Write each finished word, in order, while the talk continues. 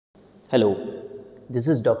Hello, this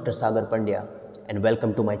is Dr. Sagar Pandya and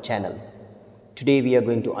welcome to my channel. Today we are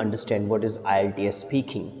going to understand what is IELTS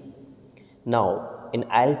speaking. Now, in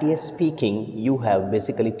IELTS speaking, you have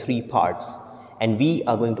basically three parts and we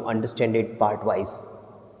are going to understand it part-wise.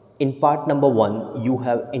 In part number 1, you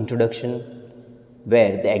have introduction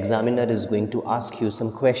where the examiner is going to ask you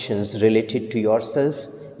some questions related to yourself,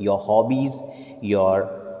 your hobbies,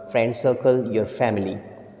 your friend circle, your family.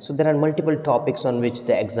 So there are multiple topics on which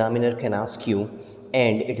the examiner can ask you,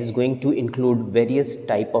 and it is going to include various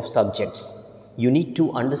type of subjects. You need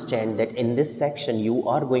to understand that in this section you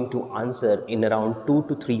are going to answer in around 2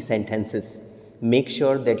 to 3 sentences. Make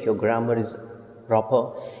sure that your grammar is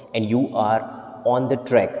proper and you are on the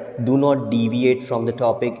track. Do not deviate from the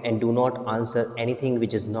topic and do not answer anything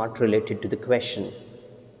which is not related to the question.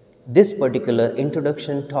 This particular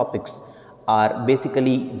introduction topics are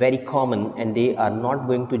basically very common and they are not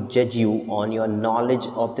going to judge you on your knowledge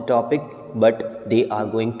of the topic, but they are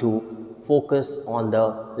going to focus on the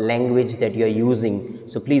language that you are using.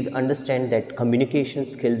 So please understand that communication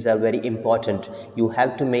skills are very important. You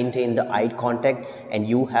have to maintain the eye contact and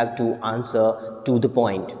you have to answer to the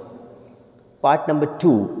point. Part number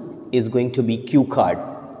 2 is going to be cue card.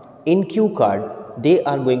 In cue card, they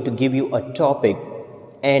are going to give you a topic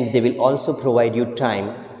and they will also provide you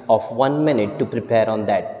time of 1 minute to prepare on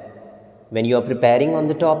that. When you are preparing on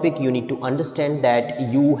the topic, you need to understand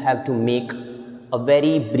that you have to make a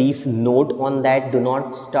very brief note on that. Do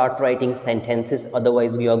not start writing sentences,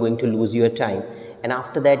 otherwise you are going to lose your time. And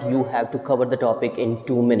after that, you have to cover the topic in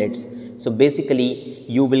 2 minutes. So basically,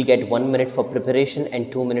 you will get 1 minute for preparation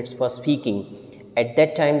and 2 minutes for speaking. At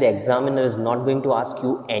that time, the examiner is not going to ask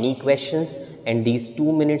you any questions, and these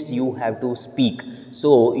 2 minutes you have to speak.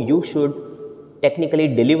 So you should technically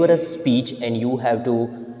deliver a speech and you have to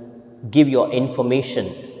give your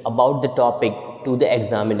information about the topic to the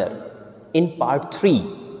examiner. In part 3,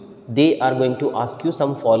 they are going to ask you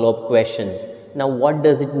some follow-up questions. Now, what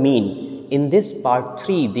does it mean? In this part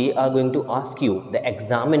 3, they are going to ask you, the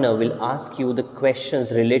examiner will ask you the questions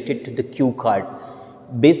related to the cue card.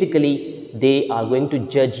 Basically, they are going to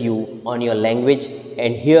judge you on your language,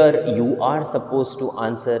 and here you are supposed to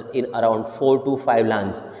answer in around 4 to 5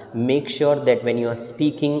 lines. Make sure that when you are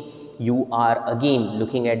speaking, you are again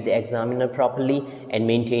looking at the examiner properly and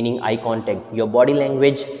maintaining eye contact. Your body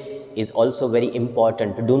language is also very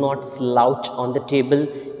important. Do not slouch on the table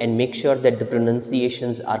and make sure that the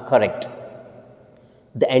pronunciations are correct.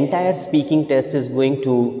 The entire speaking test is going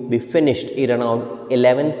to be finished in around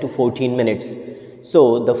 11 to 14 minutes.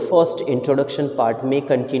 So the first introduction part may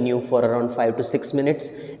continue for around 5 to 6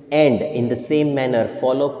 minutes, and in the same manner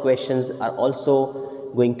follow-up questions are also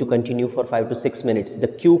going to continue for 5 to 6 minutes. The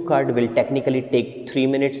cue card will technically take 3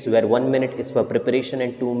 minutes, where 1 minute is for preparation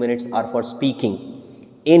and 2 minutes are for speaking.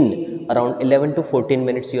 In around 11 to 14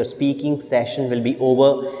 minutes, your speaking session will be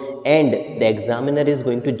over and the examiner is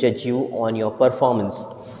going to judge you on your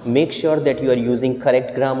performance. Make sure that you are using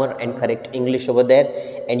correct grammar and correct English over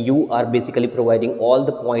there, and you are basically providing all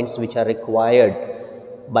the points which are required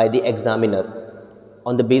by the examiner.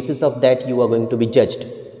 On the basis of that, you are going to be judged.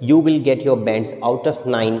 You will get your bands out of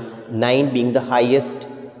 9, 9 being the highest,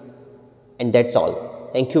 and that's all.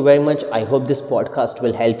 Thank you very much. I hope this podcast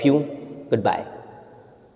will help you. Goodbye.